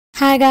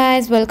Hi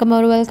guys,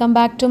 welcome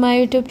back to my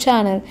YouTube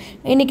channel.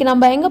 இன்னைக்கு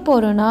நம்ம எங்க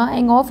போறோம்னா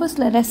எங்க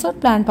ஆபீஸ்ல ரெசார்ட்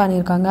பிளான்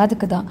பண்ணிருக்காங்க.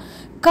 அதுக்கு தான்.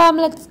 Come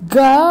let's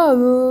go.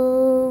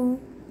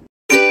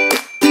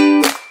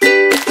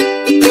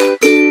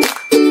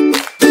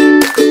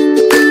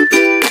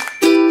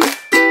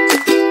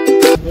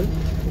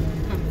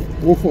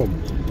 Wofom.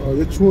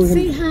 Let's show him.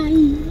 Say hi.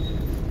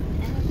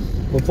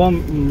 Wofom.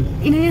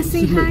 Inaya,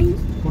 say hi.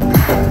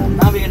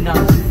 Now we can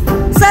dance.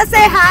 Sir,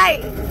 say hi.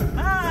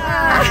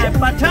 Hi,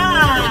 Pathan.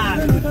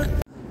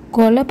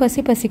 கொலை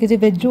பசிக்குது.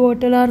 வெஜ்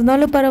ஹோட்டலாக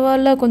இருந்தாலும்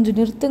பரவாயில்ல, கொஞ்சம்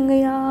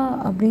நிறுத்துங்கயா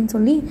அப்படின்னு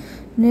சொல்லி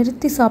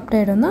நிறுத்தி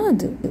சாப்பிட்ட இடம் தான்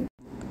அது.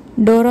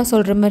 டோரா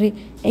சொல்கிற மாதிரி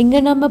எங்கே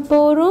நம்ம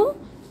போகிறோம்,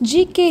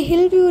 ஜிகே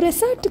ஹில் வியூ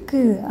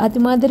ரெசார்ட்டுக்கு.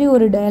 அது மாதிரி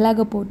ஒரு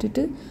டயலாகை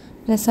போட்டுட்டு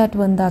ரெசார்ட்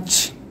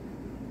வந்தாச்சு.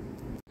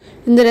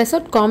 இந்த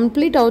ரெசார்ட்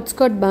கம்ப்ளீட்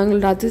அவுட்ஸ்கர்ட்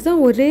பெங்களூர்.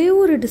 அதுதான் ஒரே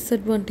ஒரு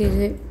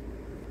disadvantage.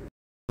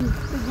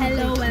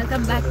 Hello,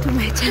 welcome back to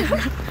my channel.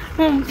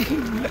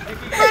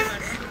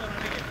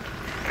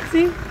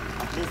 See?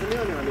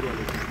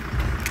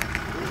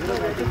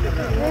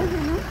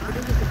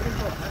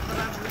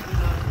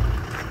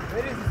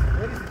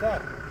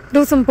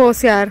 Do some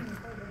pose yaar.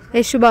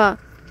 Hey Shubha.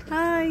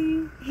 Hi.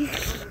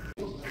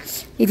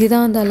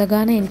 இதுதான் அந்த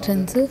அழகான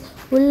என்ட்ரன்ஸு.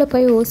 உள்ளே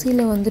போய்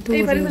ஓசியில் வந்துட்டு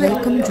ஒரு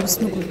வெல்கம்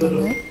ஜூஸ்னு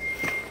கொடுத்தாங்க.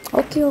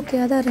 ஓகே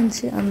அதான்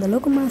இருந்துச்சு.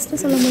 அந்தளவுக்கு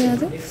மாஸ்டர் சொல்ல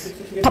முடியாது.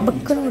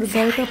 டபக்குன்னு ஒரு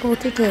பல்காக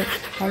போட்டுட்டு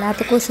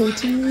எல்லாத்துக்கும் சரி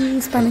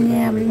சீஸ் பண்ணுங்க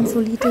அப்படின்னு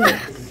சொல்லிட்டு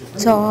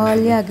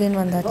ஜாலியாக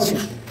அகைன் வந்தாச்சு.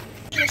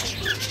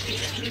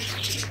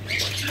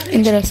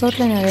 இந்த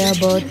ரெசார்ட்டில் நிறையா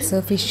பேர்ட்ஸு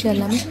ஃபிஷ்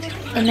எல்லாமே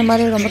அந்த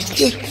மாதிரி ரொம்ப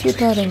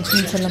க்யூட்டாக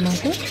இருந்துச்சுன்னு சொல்ல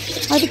மாட்டேன்.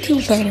 அது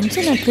க்யூட்டாக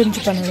இருந்துச்சு. நான்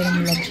கிரிஞ்சு பண்ண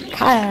விரும்பல.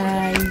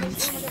 Hi.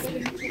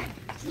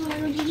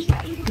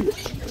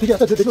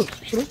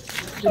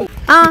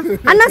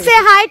 Anna, say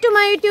hi to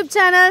my YouTube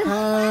channel.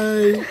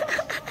 Hi.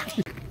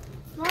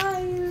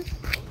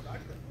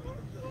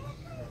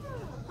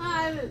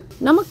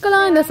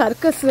 நமக்கெல்லாம் இந்த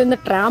சர்க்கஸ், இந்த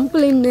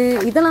ட்ராம்பிளின்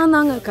இதெல்லாம்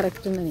தாங்க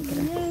கரெக்டுன்னு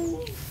நினைக்கிறேன்.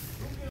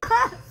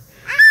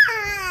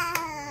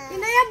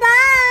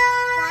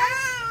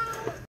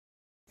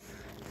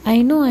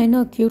 ஐநோ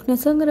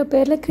க்யூட்னஸ்ஸுங்கிற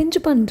பேரில் கிரிஞ்சு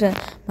பண்ணுறேன்.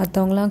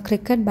 மற்றவங்களாம்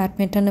கிரிக்கெட்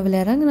பேட்மிண்டன்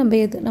விளையாடுறாங்க.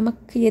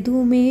 நமக்கு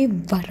எதுவுமே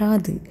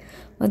வராது.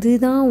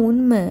 அதுதான்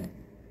உண்மை.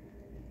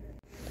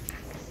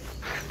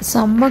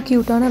 செம்ம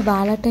க்யூட்டான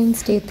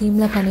வேலண்டைன்ஸ் டே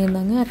தீமில்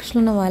பண்ணியிருந்தாங்க.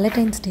 ஆக்சுவலாக நான்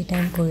வேலண்டைன்ஸ் டே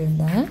டைம்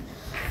போயிருந்தேன்.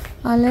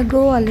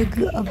 அழகு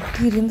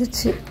அப்படி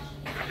இருந்துச்சு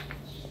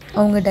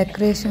அவங்க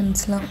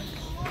டெக்கரேஷன்ஸ்லாம்.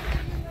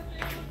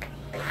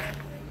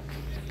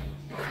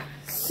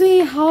 See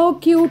how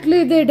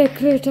cutely they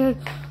decorated.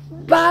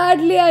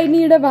 Badly I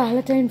need a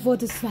Valentine for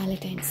this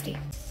Valentine's Day.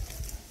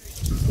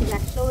 இது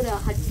ஆக்சுவலாக ஒரு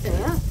ஹட்டு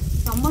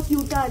செம்ம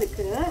க்யூட்டாக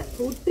இருக்குது,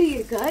 தொட்டி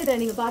இருக்குது. இதை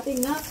நீங்கள்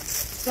பார்த்தீங்கன்னா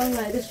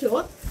இது ஷோ.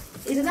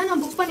 இதுதான்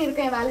நான் புக்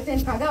பண்ணியிருக்கேன்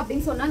வேலண்டைன்காக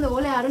அப்படின்னு சொன்னால் அந்த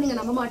ஓலை யாரும் நீங்கள்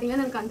நம்ப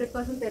மாட்டீங்கன்னு எனக்கு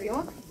 100%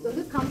 தெரியும். இது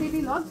வந்து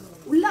கம்ப்ளீட்லி லாக்.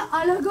 உள்ள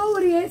அழகாக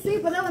ஒரு ஏசி.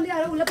 இப்போ தான் வந்து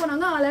யாரும் உள்ளே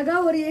போனாங்க.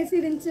 அழகாக ஒரு ஏசி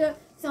இருந்துச்சு,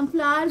 சம்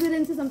ஃப்ளவர்ஸ்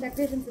இருந்துச்சு, சம்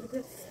டெக்கரேஷன்ஸ்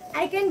இருக்குது.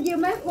 I can give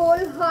my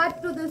whole heart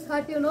to this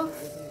hut, you know.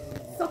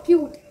 So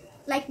cute,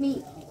 like me.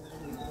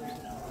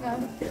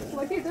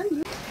 What you done?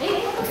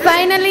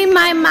 Finally,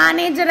 my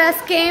manager has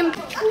came.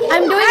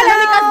 I'm doing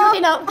Anamika's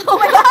duty now. Oh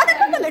my god!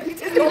 Let me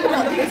just do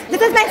this.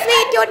 This is my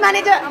sweet, cute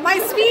manager. My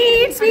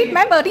sweet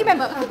member, team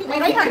member. My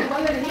right hand.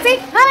 See,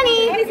 honey,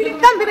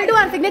 come, we will do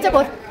our signature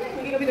pose.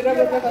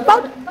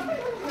 Pout.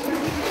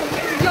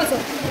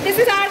 This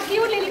is our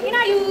cute little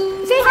Inayu.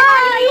 Say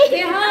hi.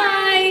 Say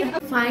hi.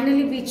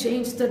 Finally, we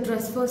changed the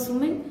dress for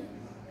swimming.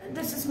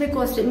 This is my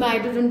costume. I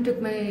didn't took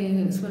my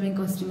swimming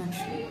costume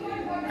actually.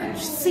 And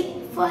see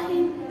for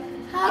him.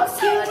 How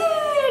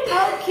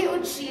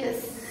cute she is.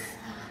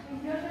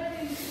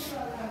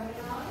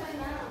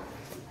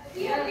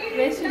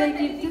 Where should I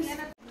keep this?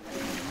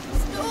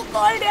 It's too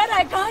cold here.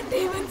 I can't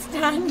even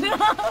stand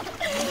up.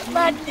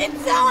 But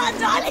it's so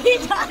jolly.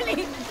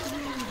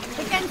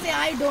 You can say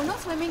I don't know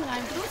swimming.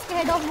 I'm too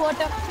scared of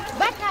water.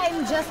 But I'm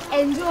just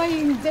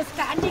enjoying just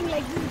standing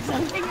like this,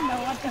 jumping in the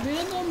water.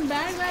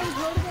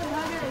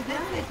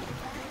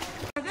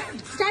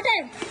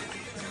 Started.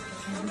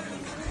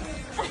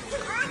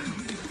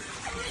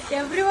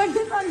 Everyone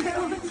is on their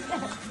own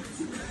step.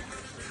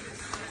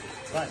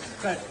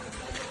 Right.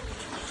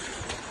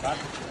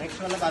 Next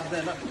one is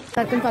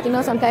there. Patina,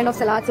 some kind of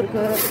salads.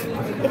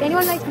 If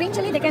anyone likes green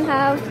chili, they can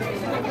have.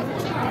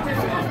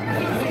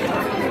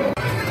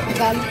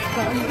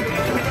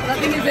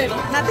 Nothing is there.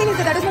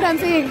 That is what I'm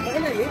saying.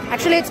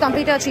 Actually, it's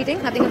complete cheating.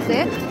 Nothing is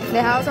there.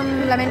 They have some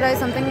lemon rice,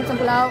 some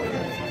pulao,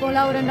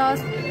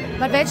 urandas.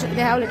 But veg,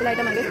 they have little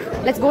item again.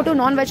 Let's go to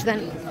non-veg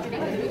then.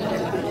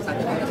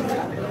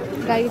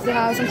 Guys, they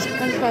have some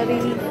chicken curry.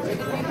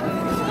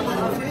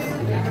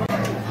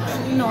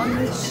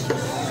 Non-veg.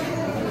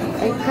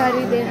 Egg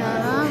curry, they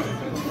have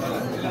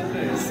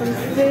some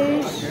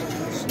fish.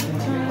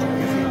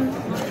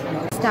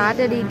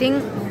 Started eating.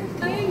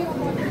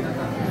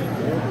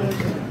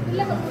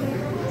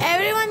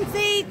 Everyone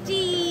say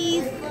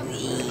cheese.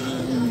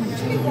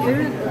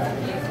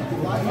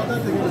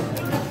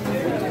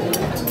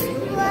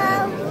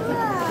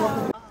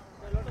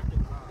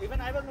 Even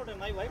I was not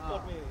my wife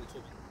taught me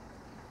swimming.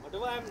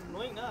 Whatever I am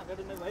knowing, that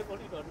is my wife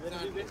only taught me. When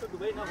we went to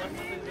Dubai, 1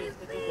 month in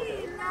the hotel.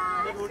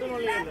 That hotel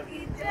only I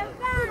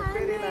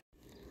learned.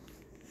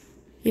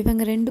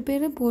 இவங்க 2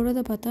 பேரும்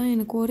போகிறத பார்த்தா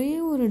எனக்கு ஒரே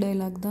ஒரு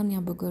dialogue தான்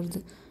ஞாபகம் வருது.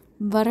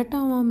 வரட்டா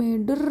மாமே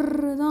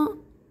டுர்ரு தான்